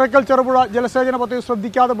ചിറക്കൽ ചെറുപുഴ ജലസേചന പദ്ധതി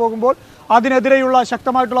ശ്രദ്ധിക്കാതെ പോകുമ്പോൾ അതിനെതിരെയുള്ള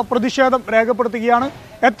ശക്തമായിട്ടുള്ള പ്രതിഷേധം രേഖപ്പെടുത്തുകയാണ്.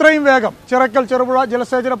 എത്രയും വേഗം ചിറക്കൽ ചെറുപുഴ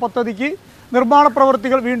ജലസേചന പദ്ധതിക്ക് നിർമ്മാണ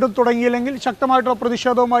പ്രവൃത്തികൾ വീണ്ടും തുടങ്ങിയില്ലെങ്കിൽ ശക്തമായിട്ടുള്ള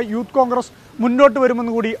പ്രതിഷേധവുമായി യൂത്ത് കോൺഗ്രസ് മുന്നോട്ട്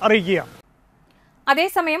വരുമെന്ന് കൂടി അറിയിക്കുകയാണ്.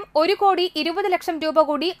 അതേസമയം 1,20 ലക്ഷം രൂപ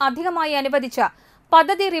കൂടി അധികമായി അനുവദിച്ച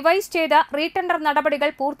പദ്ധതി റിവൈസ് ചെയ്ത റീടെൻഡർ നടപടികൾ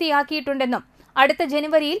പൂർത്തിയാക്കിയിട്ടുണ്ടെന്നും അടുത്ത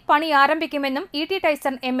ജനുവരിയിൽ പണി ആരംഭിക്കുമെന്നും E.T.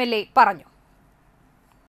 ടൈസൺ MLA പറഞ്ഞു.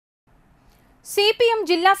 CPM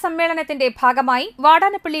ജില്ലാ സമ്മേളനത്തിന്റെ ഭാഗമായി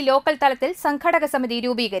വാടാനപ്പള്ളി ലോക്കൽ തലത്തിൽ സംഘാടക സമിതി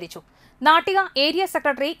രൂപീകരിച്ചു. Nattika area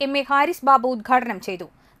secretary MA Haris Babu ഉദ്ഘാടനം ചെയ്തു.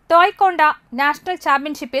 തോയ്ക്കൊണ്ട നാഷണൽ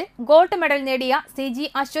ചാമ്പ്യൻഷിപ്പിൽ ഗോൾഡ് മെഡൽ നേടിയ CG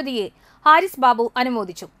അശ്വതിയെ ഹാരിസ് ബാബു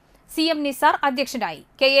അനുമോദിച്ചു. CM നിസാർ അധ്യക്ഷനായി.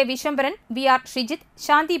 KA വിശ്വംഭരൻ, VR ഷിജിത്ത്,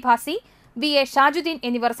 ശാന്തി ഭാസി, VA ഷാജുദ്ദീൻ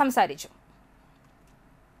എന്നിവർ സംസാരിച്ചു.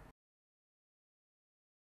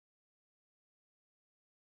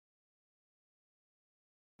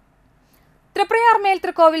 തൃപ്രയാർ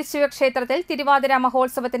മേൽതൃക്കോവിൽ ശിവക്ഷേത്രത്തിൽ തിരുവാതിര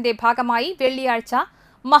മഹോത്സവത്തിന്റെ ഭാഗമായി വെള്ളിയാഴ്ച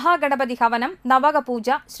മഹാഗണപതി ഹവനം, നവകപൂജ,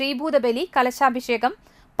 ശ്രീഭൂതബലി, കലശാഭിഷേകം,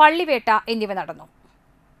 പള്ളിവേട്ട എന്നിവ നടന്നു.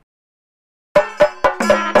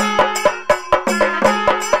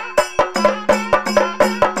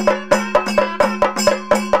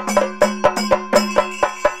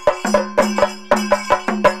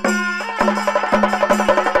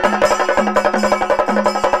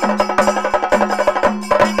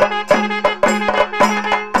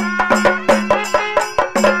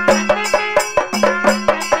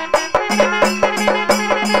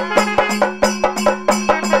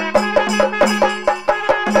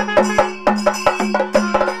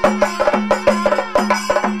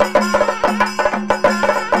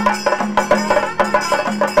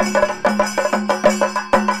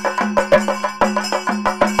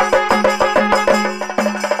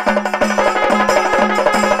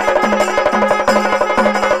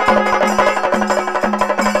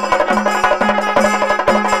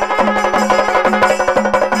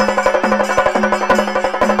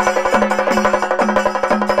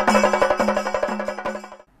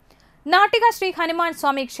 നാട്ടിക ശ്രീ ഹനുമാൻ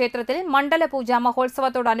സ്വാമി ക്ഷേത്രത്തിൽ മണ്ഡലപൂജ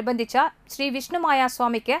മഹോത്സവത്തോടനുബന്ധിച്ച് ശ്രീ വിഷ്ണുമായ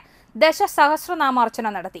സ്വാമിക്ക് ദശസഹസ്രനാമാർച്ചന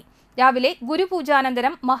നടത്തി. രാവിലെ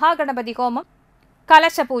ഗുരുപൂജാനന്തരം മഹാഗണപതി ഹോമം,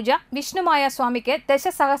 കലശപൂജ, വിഷ്ണുമായ സ്വാമിക്ക്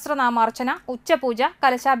ദശസഹസ്രനാമാർച്ചന, ഉച്ചപൂജ,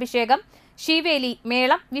 കലശാഭിഷേകം, ശീവേലി,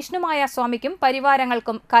 മേളം, വിഷ്ണുമായ സ്വാമിക്കും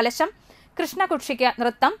പരിവാരങ്ങൾക്കും കലശം, കൃഷ്ണകുക്ഷിക്ക്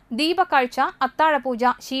നൃത്തം, ദീപക്കാഴ്ച, അത്താഴപൂജ,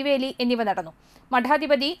 ശീവേലി എന്നിവ നടന്നു.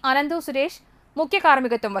 മഠാധിപതി അനന്തു സുരേഷ് മുഖ്യ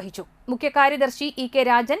കാർമ്മികത്വം വഹിച്ചു. മുഖ്യ കാര്യദർശി EK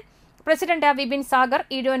രാജൻ, പ്രസിഡന്റ് വിപിൻ സാഗർ,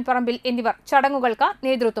 ഈഴോൻ പറമ്പിൽ എന്നിവർ ചടങ്ങുകൾക്ക്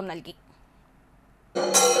നേതൃത്വം നൽകി.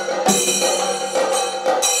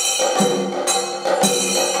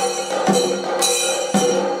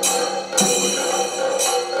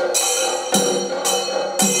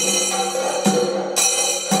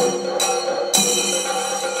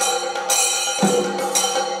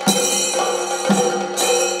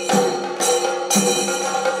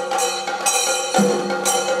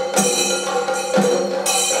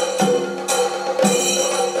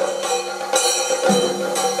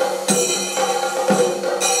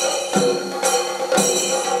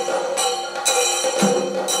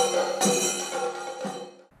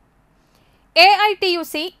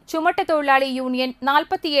 AITUC ചുമട്ടുതൊഴിലാളി യൂണിയൻ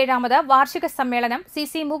 47ാമത് വാർഷിക സമ്മേളനം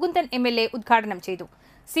CC മുകുന്ദൻ MLA ഉദ്ഘാടനം ചെയ്തു.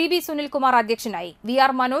 CB സുനിൽകുമാർ അധ്യക്ഷനായി.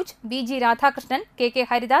 VR Manoj, BG Radhakrishnan, KK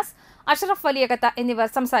Haridas, Ashraf വലിയകത്ത എന്നിവർ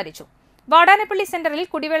സംസാരിച്ചു. വാടാനപ്പള്ളി സെന്ററിൽ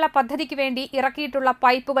കുടിവെള്ള പദ്ധതിക്ക് വേണ്ടി ഇറക്കിയിട്ടുള്ള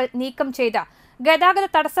പൈപ്പുകൾ നീക്കം ചെയ്ത് ഗതാഗത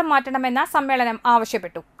തടസ്സം മാറ്റണമെന്ന സമ്മേളനം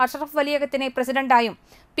ആവശ്യപ്പെട്ടു. അഷ്റഫ് വലിയകത്തിനെ പ്രസിഡന്റായും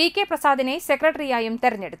PK പ്രസാദിനെ സെക്രട്ടറിയായും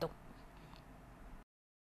തെരഞ്ഞെടുത്തു.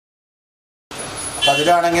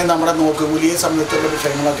 അതിലാണെങ്കിൽ നമ്മുടെ നോക്കുകൂലിയെ സംബന്ധിച്ചുള്ള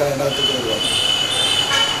വിഷയങ്ങളൊക്കെ അതിനകത്ത് കയറുകയാണ്.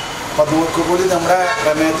 അപ്പം നോക്കുകൂലി നമ്മുടെ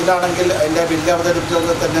പ്രമേയത്തിലാണെങ്കിൽ അതിൻ്റെ ബില്ല്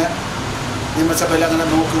അവതരിപ്പിച്ചത് തന്നെ നിയമസഭയിൽ അങ്ങനെ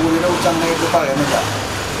നോക്കുകൂലിനെ കുറിച്ച് അങ്ങനെയായിട്ട് പറയുന്നില്ല.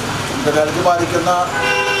 ചുമട്ടുകാർക്ക് ബാധിക്കുന്ന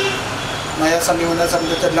നയസമീപനെ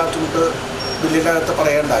സംബന്ധിച്ച് എല്ലാ ചുമട്ട് ബില്ലിൻ്റെ അകത്ത്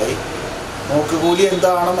പറയേണ്ടായി. നോക്കുകൂലി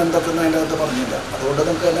എന്താണെന്നും എന്തൊക്കെയൊന്നും അതിൻ്റെ അകത്ത് പറഞ്ഞില്ല. അതുകൊണ്ട്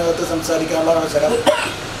നമുക്ക് അതിനകത്ത് സംസാരിക്കാനുള്ള അവസരം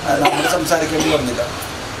നമ്മൾ സംസാരിക്കേണ്ടി വന്നില്ല.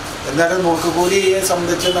 എന്നാലും നോക്കുകൂലിയെ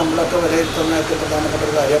സംബന്ധിച്ച് നമ്മളൊക്കെ വിലയിരുത്തുന്നതൊക്കെ പ്രധാനപ്പെട്ട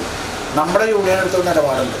ഒരു കാര്യം നമ്മുടെ യൂണിയൻ എടുത്ത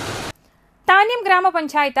നിലപാടുണ്ട്. താന്യം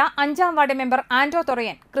ഗ്രാമപഞ്ചായത്ത് 5ാം വാർഡ് മെമ്പർ ആൻഡ്രോ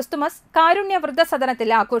തൊറയൻ ക്രിസ്തുമസ് കാരുണ്യ വൃദ്ധസദനത്തിൽ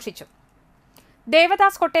ആഘോഷിച്ചു.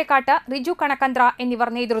 ദേവദാസ് കൊട്ടേക്കാട്ട്, റിജു കണക്കന്ത്ര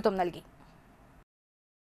എന്നിവർ നേതൃത്വം നൽകി.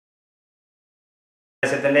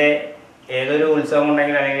 ദേശത്തിൻ്റെ ഏതൊരു ഉത്സവം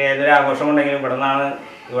ഉണ്ടെങ്കിലും അല്ലെങ്കിൽ ഏതൊരു ആഘോഷം ഉണ്ടെങ്കിലും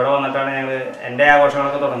ഇവിടെ വന്നിട്ടാണ് ഞങ്ങൾ എൻ്റെ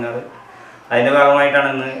ആഘോഷങ്ങളൊക്കെ തുടങ്ങുന്നത്. അതിൻ്റെ ഭാഗമായിട്ടാണ്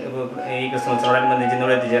ഇന്ന് ഇപ്പോൾ ഈ ക്രിസ്മസിനോടനുബന്ധിച്ച്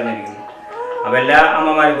ഇന്നിവിടെ എത്തിച്ചേർന്നിരിക്കുന്നത്. അപ്പോൾ എല്ലാ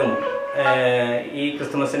അമ്മമാർക്കും ഈ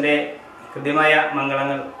ക്രിസ്മസിൻ്റെ കൃത്യമായ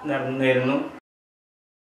മംഗളങ്ങൾ നേരുന്നു.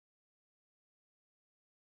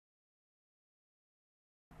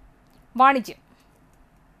 വാണിജ്യം.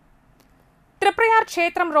 തൃപ്രയാർ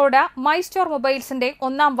ക്ഷേത്രം road my store മൊബൈൽസിന്റെ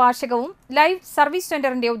 1ാം വാർഷികവും live service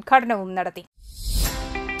സെന്ററിന്റെ ഉദ്ഘാടനവും നടത്തി.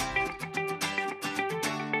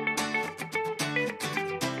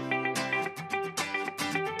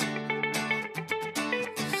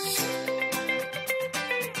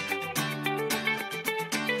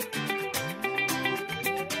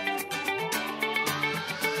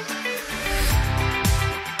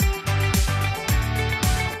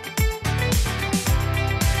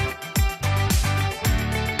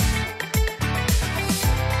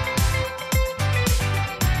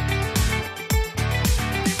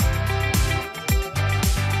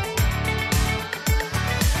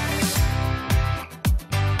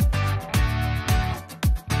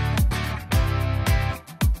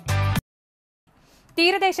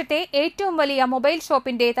 തീരദേശത്തെ ഏറ്റവും വലിയ മൊബൈൽ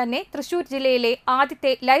ഷോപ്പിന്റെ തന്നെ തൃശൂർ ജില്ലയിലെ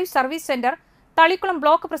ആദ്യത്തെ live service centre Thalikkulam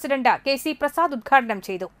block president KC Prasad ഉദ്ഘാടനം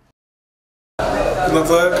ചെയ്തു.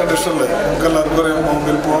 ഇന്നത്തെ കണ്ടീഷനിൽ നമുക്ക് എല്ലാവർക്കും അറിയാം,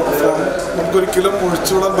 മൊബൈൽ ഫോൺ നമുക്കൊരിക്കലും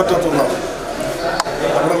ഒഴിച്ചുവിടാൻ പറ്റാത്തതാണ്.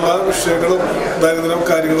 നമ്മുടെ എല്ലാ വിഷയങ്ങളും ദൈനംദിന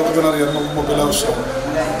കാര്യങ്ങളൊക്കെ തന്നെ അറിയാൻ നമുക്ക് മൊബൈൽ ആവശ്യമാണ്.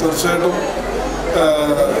 തീർച്ചയായിട്ടും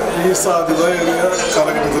ഈ സാധ്യതയേറിയ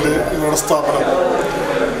കാലഘട്ടത്തിൽ ഇവരുടെ സ്ഥാപനം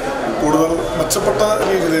കൂടുതൽ മെച്ചപ്പെട്ട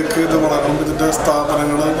രീതിയിലേക്ക് ഇത് വളരണം. ഇതിൻ്റെ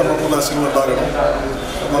സ്ഥാപനങ്ങൾ നമ്മുടെ പ്രദേശങ്ങളിൽ ഉണ്ടാകണം.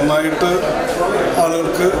 നന്നായിട്ട്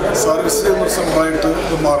ആളുകൾക്ക് സർവീസ് ചെയ്യുന്ന സെൻ്ററായിട്ട്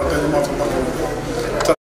ഇത് മാറട്ടെ എന്ന് മാത്രം പറഞ്ഞു.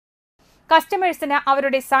 കസ്റ്റമേഴ്സിന്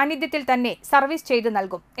അവരുടെ സാന്നിധ്യത്തിൽ തന്നെ സർവീസ് ചെയ്തു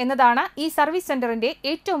നൽകും എന്നതാണ് ഈ സർവീസ് സെന്ററിന്റെ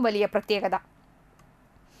ഏറ്റവും വലിയ പ്രത്യേകത.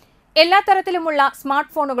 എല്ലാ തരത്തിലുമുള്ള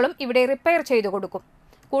സ്മാർട്ട് ഫോണുകളും ഇവിടെ റിപ്പയർ ചെയ്തു കൊടുക്കും.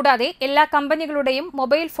 കൂടാതെ എല്ലാ കമ്പനികളുടെയും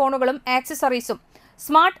മൊബൈൽ ഫോണുകളും ആക്സസറീസും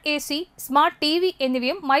സ്മാർട്ട് AC, സ്മാർട്ട് TV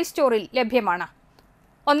എന്നിവയും മൈ സ്റ്റോറിൽ ലഭ്യമാണ്.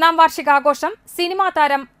 1ാം വാർഷികാഘോഷം സിനിമാ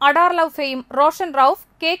താരം Adaar love fame Roshan Rauf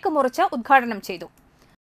cake മുറിച്ച് ഉദ്ഘാടനം ചെയ്തു.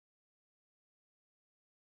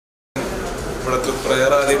 ഇവിടുത്തെ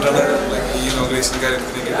പ്രയർ ആദ്യമായിട്ടാണ് ഈ ഇനോഗ്രേഷൻ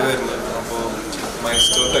കാര്യത്തിലേക്ക് വരുന്നത്. അപ്പോൾ മൈ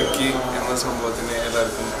സ്റ്റോർ ടെക്കി എന്ന സംഭവത്തിന്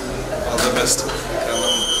എല്ലാവർക്കും ഓൾ ദ ബെസ്റ്റ്.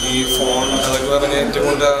 കാരണം ഈ ഈ ഫോൺ അതൊക്കെ പറഞ്ഞാൽ ഏറ്റവും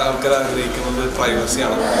കൂടുതൽ ആൾക്കാർ ആഗ്രഹിക്കുന്നത്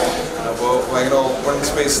പ്രൈവസിയാണ്. അപ്പോൾ ഭയങ്കര ഓപ്പൺ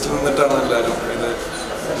സ്പേസിൽ നിന്നിട്ടാണ് എല്ലാവരും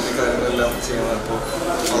ഈ കാര്യങ്ങളെല്ലാം ചെയ്യുന്നത്. അപ്പോൾ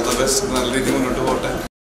ഓൾ ദ ബെസ്റ്റ്, നല്ല രീതിയിൽ മുന്നോട്ട് പോട്ടെ.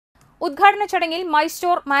 ഉദ്ഘാടന ചടങ്ങിൽ my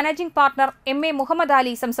store managing partner MA Muhammad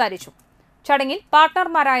Ali സംസാരിച്ചു. ചടങ്ങിൽ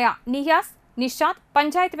പാർട്ണർമാരായ നിയാസ്, നിഷാദ്,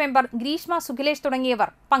 പഞ്ചായത്ത് മെമ്പർ ഗ്രീഷ്മ സുഖിലേഷ്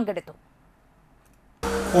തുടങ്ങിയവർ പങ്കെടുത്തു.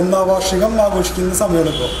 1ാം വാർഷികം ആഘോഷിക്കുന്ന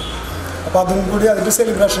സമയമാണ് ഇപ്പോൾ. അപ്പോൾ അതും കൂടി അതിൻ്റെ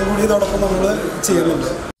സെലിബ്രേഷൻ കൂടി ഇതോടൊപ്പം നമ്മൾ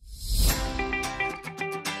ചെയ്യുന്നുണ്ട്.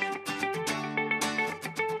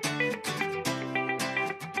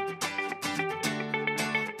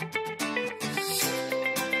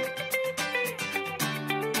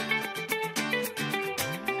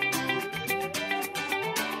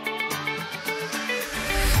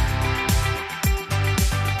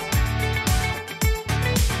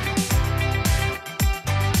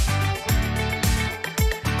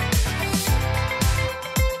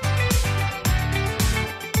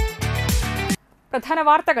 പ്രധാന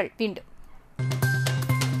വാർത്തകൾ വീണ്ടും.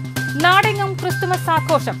 നാടെങ്ങും ക്രിസ്തുമസ്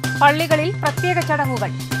ആഘോഷം, പള്ളികളിൽ പ്രത്യേക ചടങ്ങുകൾ.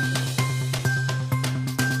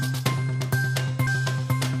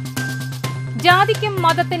 ജാതിക്കും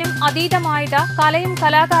മതത്തിനും അതീതമായത് കലയും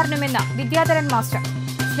കലാകാരനുമെന്ന് വിദ്യാധരൻ മാസ്റ്റർ.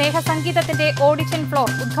 സ്നേഹസംഗീതത്തിന്റെ ഓഡിഷൻ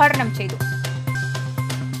ഫ്ലോർ ഉദ്ഘാടനം ചെയ്തു.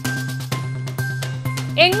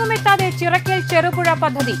 എങ്ങുമെത്താതെ ചിറക്കൽ ചെറുപുഴ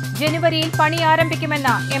പദ്ധതി ജനുവരിയിൽ പണി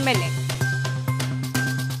ആരംഭിക്കുമെന്ന് MLA.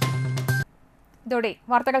 ഇതോടെ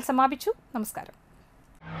വാർത്തകൾ സമാപിച്ചു. നമസ്കാരം.